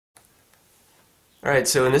Alright,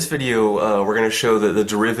 so in this video we're going to show that the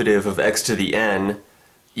derivative of x to the n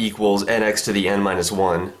equals nx to the n minus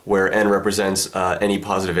 1, where n represents any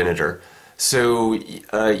positive integer. So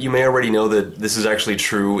you may already know that this is actually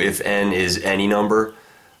true if n is any number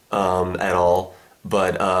at all,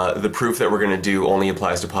 but the proof that we're going to do only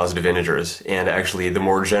applies to positive integers, and actually the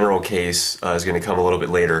more general case is going to come a little bit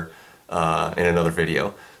later in another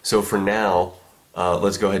video. So for now,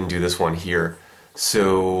 let's go ahead and do this one here.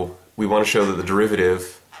 So we want to show that the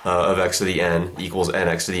derivative of x to the n equals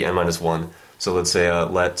nx to the n minus 1. So let's say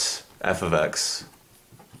let f of x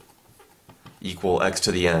equal x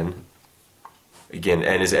to the n. Again,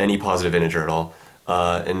 n is any positive integer at all.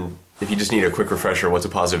 And if you just need a quick refresher, what's a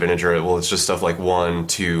positive integer? Well, it's just stuff like 1,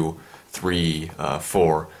 2, 3,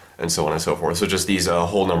 4, and so on and so forth. So just these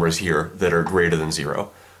whole numbers here that are greater than 0.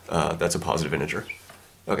 That's a positive integer.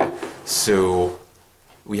 Okay, so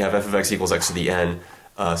we have f of x equals x to the n.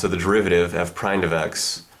 So the derivative, f prime of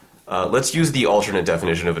x, let's use the alternate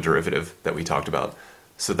definition of a derivative that we talked about.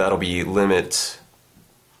 So that'll be limit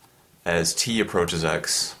as t approaches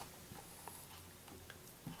x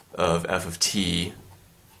of f of t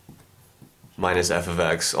minus f of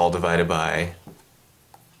x all divided by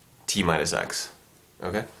t minus x.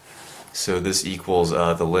 Okay? So this equals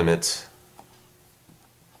the limit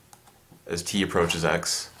as t approaches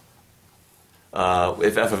x.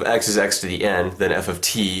 If f of x is x to the n, then f of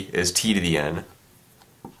t is t to the n.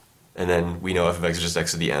 And then we know f of x is just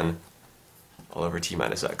x to the n all over t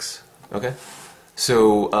minus x. Okay?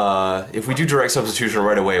 So if we do direct substitution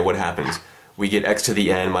right away, what happens? We get x to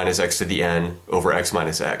the n minus x to the n over x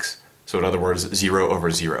minus x. So in other words, 0 over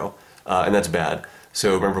 0. And that's bad.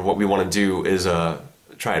 So remember, what we want to do is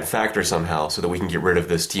try and factor somehow so that we can get rid of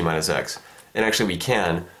this t minus x. And actually we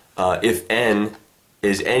can. If n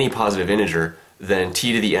is any positive integer, then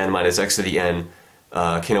t to the n minus x to the n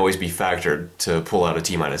can always be factored to pull out a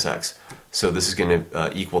t minus x. So this is going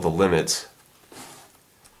to equal the limit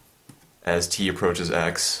as t approaches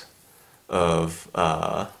x of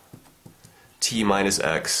t minus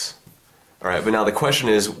x. Alright, but now the question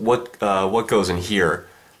is, what goes in here?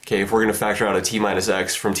 Okay, if we're going to factor out a t minus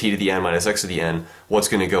x from t to the n minus x to the n, what's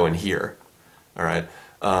going to go in here? Alright,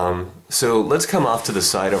 so let's come off to the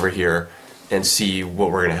side over here and see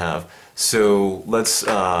what we're going to have. So let's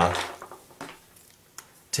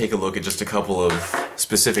take a look at just a couple of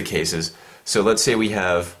specific cases. So let's say we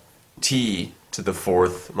have t to the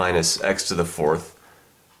fourth minus x to the fourth.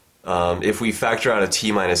 If we factor out a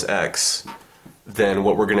t minus x, then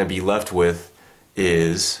what we're going to be left with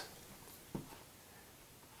is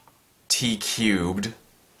t cubed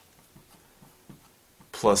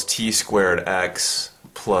plus t squared x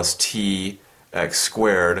plus t x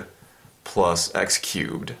squared plus x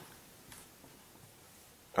cubed.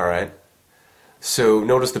 Alright, so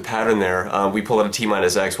notice the pattern there. We pull out a t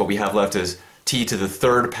minus x. What we have left is t to the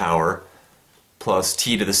third power plus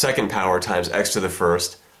t to the second power times x to the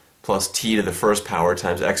first plus t to the first power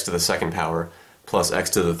times x to the second power plus x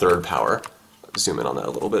to the third power. Let's zoom in on that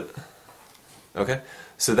a little bit. Okay,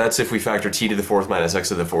 so that's if we factor t to the fourth minus x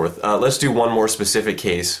to the fourth. Let's do one more specific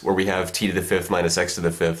case where we have t to the fifth minus x to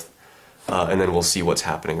the fifth, and then we'll see what's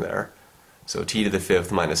happening there. So t to the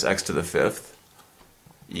fifth minus x to the fifth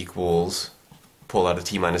equals, pull out a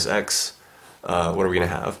t minus x. What are we going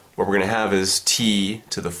to have? What we're going to have is t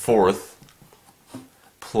to the fourth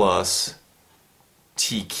plus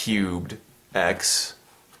t cubed x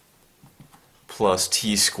plus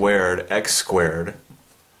t squared x squared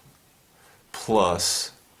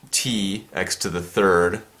plus t x to the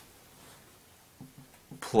third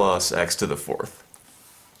plus x to the fourth.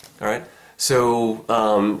 Alright,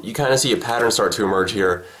 so you kind of see a pattern start to emerge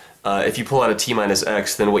here. If you pull out a t minus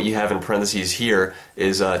x, then what you have in parentheses here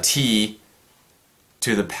is t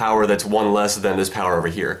to the power that's 1 less than this power over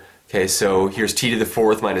here. Okay, so here's t to the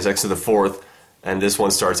fourth minus x to the fourth, and this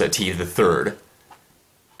one starts at t to the third.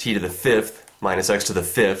 T to the fifth minus x to the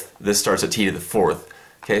fifth, this starts at t to the fourth.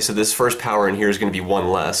 Okay, so this first power in here is going to be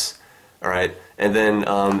 1 less. Alright, and then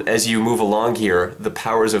as you move along here, the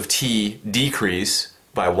powers of t decrease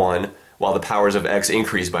by 1, while the powers of x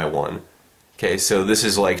increase by 1. Okay, so this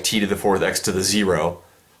is like t to the fourth x to the 0,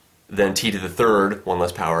 then t to the third, 1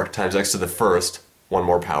 less power, times x to the first, 1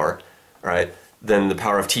 more power. Alright, then the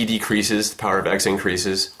power of t decreases, the power of x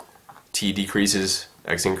increases, t decreases,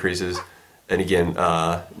 x increases, and again,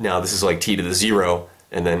 now this is like t to the 0,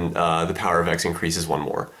 and then the power of x increases 1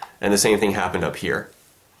 more. And the same thing happened up here.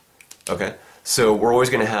 Okay, so we're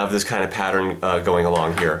always going to have this kind of pattern going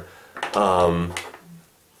along here.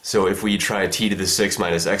 So if we try t to the 6th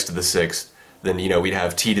minus x to the 6th, then we'd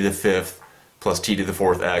have t to the 5th plus t to the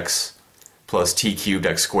 4th x plus t cubed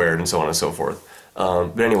x squared and so on and so forth.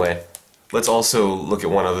 But anyway, let's also look at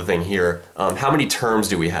one other thing here. How many terms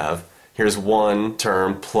do we have? Here's one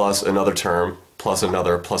term plus another term plus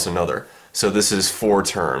another plus another. So this is 4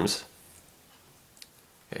 terms.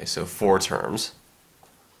 Okay, so 4 terms.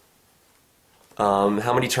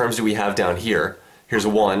 How many terms do we have down here? Here's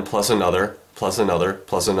 1 plus another plus another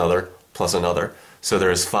plus another plus another. So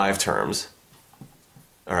there's 5 terms.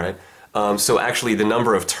 All right. So actually the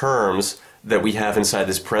number of terms that we have inside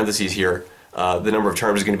this parentheses here, the number of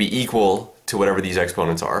terms is going to be equal to whatever these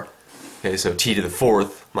exponents are. Okay, so t to the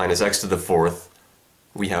 4th minus x to the 4th,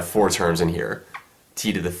 we have 4 terms in here.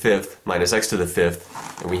 T to the 5th minus x to the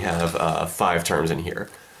 5th, and we have 5 terms in here.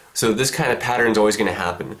 So this kind of pattern is always going to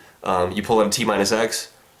happen. You pull out a t minus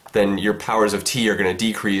x, then your powers of t are going to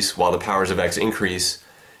decrease while the powers of x increase,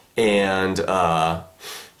 and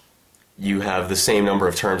you have the same number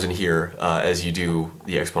of terms in here as you do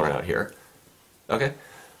the exponent out here. Okay,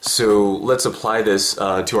 so let's apply this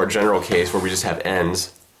to our general case where we just have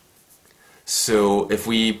n's. So if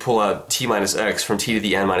we pull out t minus x from t to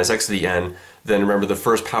the n minus x to the n, then remember the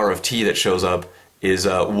first power of t that shows up is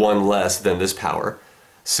 1 less than this power.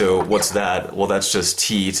 So what's that? Well, that's just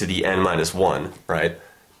t to the n minus 1, right?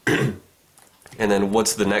 And then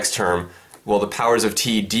what's the next term? Well, the powers of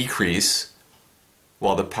t decrease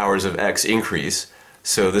while the powers of x increase.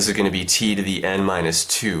 So this is going to be t to the n minus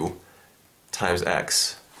 2 times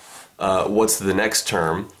x. What's the next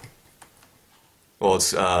term? Well,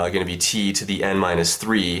 it's going to be t to the n minus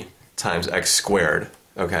 3 times x squared.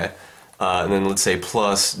 Okay, and then let's say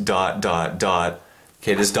plus dot dot dot.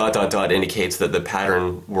 Okay, this dot dot dot indicates that the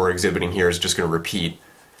pattern we're exhibiting here is just going to repeat.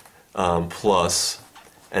 Plus,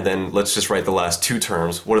 and then let's just write the last 2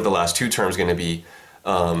 terms. What are the last 2 terms going to be?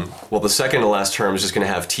 Well, the second to last term is just going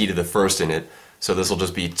to have t to the 1st in it. So this will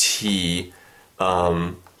just be t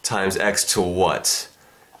times x to what?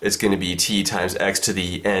 It's going to be t times x to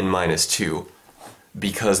the n minus 2.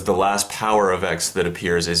 Because the last power of x that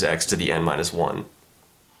appears is x to the n minus 1.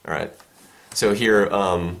 Alright, so here,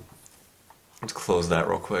 let's close that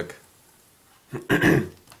real quick.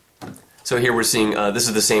 So here we're seeing, this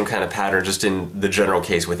is the same kind of pattern just in the general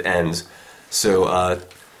case with n's. So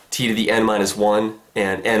t to the n minus 1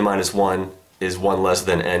 and n minus 1 is 1 less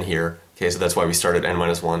than n here. Okay, so that's why we start at n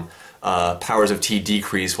minus 1. Powers of t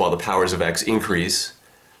decrease while the powers of x increase.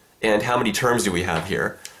 And how many terms do we have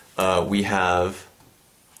here? We have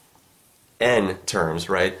n terms,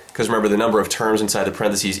 right? Because remember, the number of terms inside the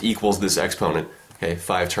parentheses equals this exponent. Okay,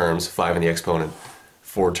 5 terms, 5 in the exponent,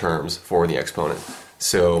 4 terms, 4 in the exponent.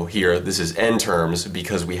 So here, this is n terms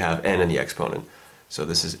because we have n in the exponent. So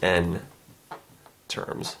this is n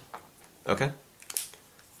terms. Okay?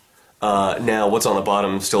 Now, what's on the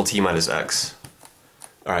bottom? Still t minus x.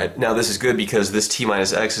 Alright, now this is good because this t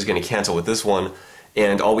minus x is going to cancel with this one,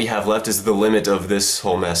 and all we have left is the limit of this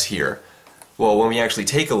whole mess here. Well, when we actually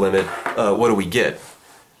take a limit, what do we get?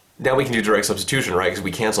 Now we can do direct substitution, right, because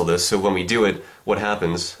we cancel this. So when we do it, what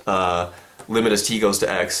happens? Limit as t goes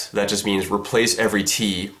to x. That just means replace every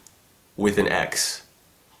t with an x.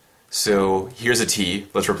 So here's a t.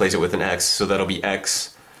 Let's replace it with an x. So that'll be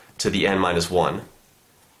x to the n minus 1. All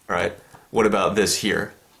right. What about this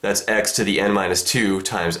here? That's x to the n minus 2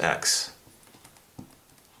 times x.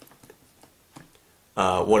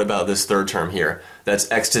 What about this third term here? That's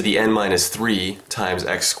x to the n minus 3 times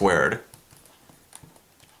x squared.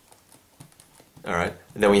 Alright,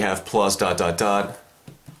 and then we have plus dot dot dot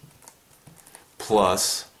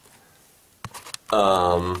plus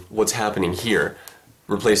what's happening here?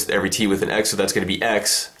 Replace every t with an x, so that's going to be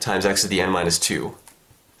x times x to the n minus 2.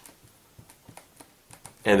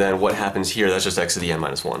 And then what happens here? That's just x to the n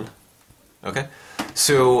minus 1. Okay?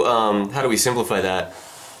 So how do we simplify that?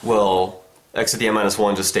 Well, x to the n minus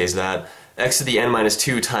 1 just stays that. X to the n minus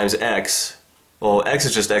 2 times x, well, x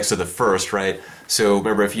is just x to the 1st, right? So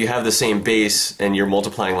remember, if you have the same base and you're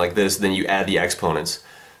multiplying like this, then you add the exponents.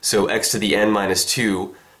 So x to the n minus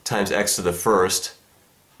 2 times x to the 1st,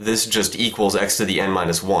 this just equals x to the n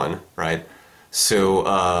minus 1, right?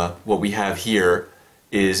 So what we have here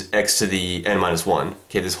is x to the n minus 1.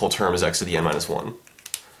 Okay, this whole term is x to the n minus 1.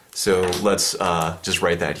 So let's just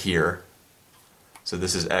write that here. So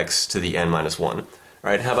this is x to the n minus 1. All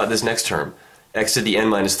right, how about this next term? X to the n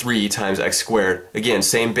minus 3 times x squared. Again,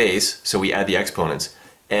 same base, so we add the exponents.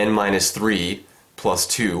 N minus 3 plus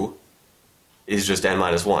 2 is just n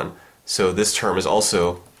minus 1. So this term is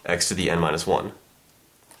also x to the n minus 1.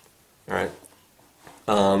 All right.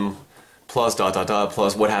 Plus dot dot dot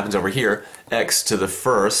plus what happens over here? X to the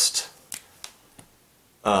 1st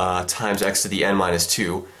times x to the n minus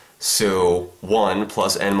 2. So 1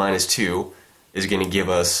 plus n minus 2 is going to give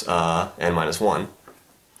us n minus 1.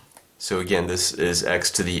 So again, this is x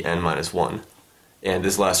to the n minus 1. And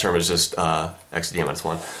this last term is just x to the n minus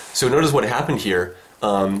 1. So notice what happened here.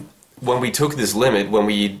 When we took this limit, when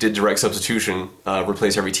we did direct substitution,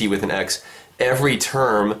 replace every t with an x, every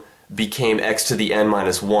term became x to the n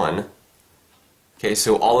minus 1. Okay,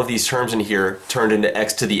 so all of these terms in here turned into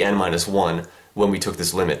x to the n minus 1 when we took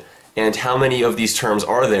this limit. And how many of these terms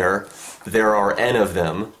are there? There are n of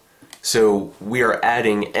them. So we are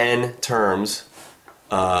adding n terms,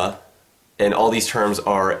 and all these terms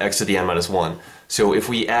are x to the n minus 1. So if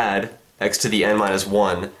we add x to the n minus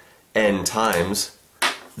 1 n times,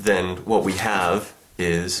 then what we have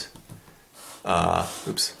is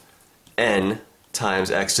n times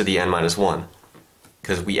x to the n minus 1.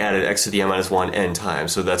 Because we added x to the n minus 1 n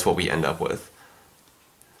times, so that's what we end up with.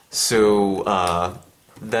 So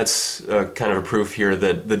that's kind of a proof here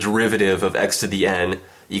that the derivative of x to the n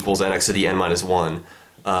equals nx to the n minus 1.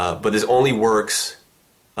 But this only works,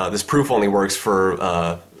 this proof only works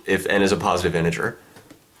for if n is a positive integer.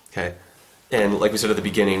 Okay, and like we said at the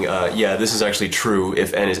beginning, yeah, this is actually true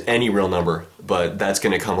if n is any real number, but that's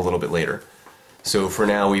going to come a little bit later. So for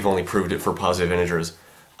now, we've only proved it for positive integers.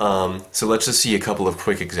 So let's just see a couple of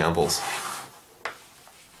quick examples.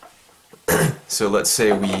 So let's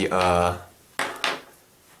say we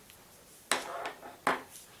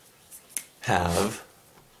have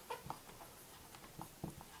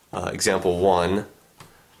example 1.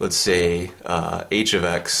 Let's say h of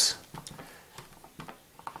x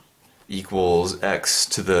equals x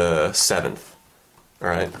to the 7th. All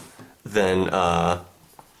right, then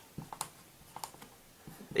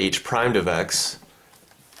h primed of x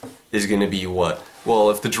is going to be what? Well,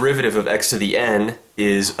 if the derivative of x to the n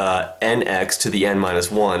is nx to the n minus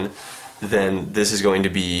 1, then this is going to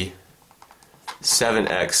be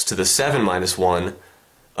 7x to the 7 minus 1,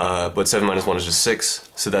 but 7 minus 1 is just 6,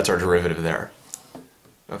 so that's our derivative there.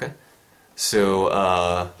 Okay?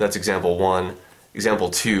 So that's example 1. Example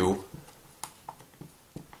 2,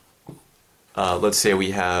 let's say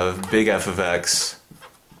we have big F of x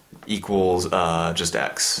equals just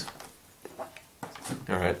x.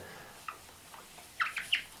 All right.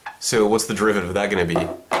 So what's the derivative of that going to be?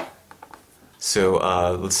 So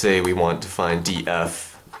let's say we want to find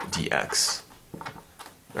df dx.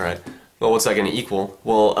 All right. Well, what's that going to equal?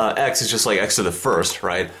 Well, x is just like x to the first,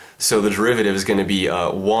 right? So the derivative is going to be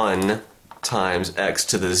 1 times x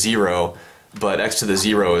to the 0, but x to the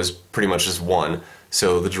 0 is pretty much just 1.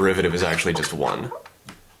 So the derivative is actually just 1.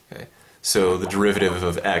 Okay. So the derivative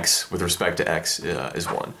of x with respect to x is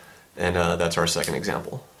 1. And that's our second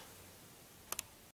example.